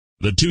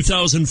The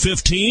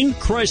 2015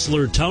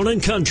 Chrysler Town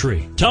 &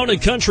 Country. Town &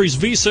 Country's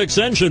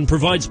V6 engine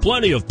provides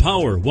plenty of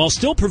power while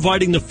still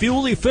providing the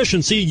fuel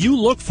efficiency you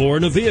look for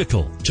in a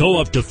vehicle.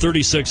 Tow up to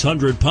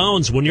 3,600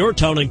 pounds when your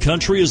Town &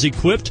 Country is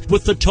equipped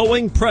with the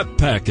Towing Prep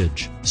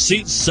Package.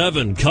 Seat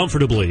 7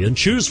 comfortably and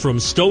choose from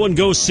stow and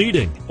go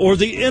seating or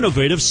the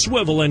innovative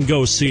swivel and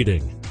go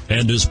seating,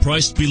 and is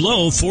priced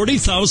below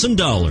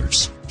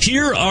 $40,000.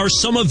 Here are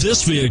some of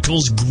this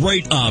vehicle's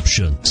great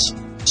options: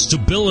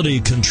 stability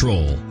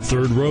control,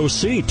 third row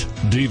seat,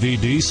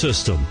 DVD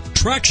system,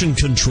 traction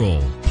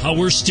control,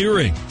 power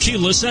steering,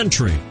 keyless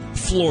entry,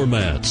 floor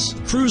mats,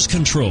 cruise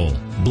control,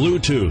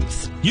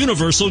 Bluetooth,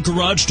 universal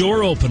garage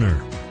door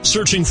opener.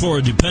 Searching for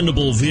a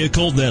dependable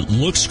vehicle that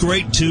looks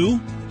great too?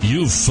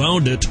 You've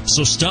found it,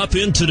 so stop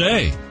in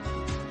today.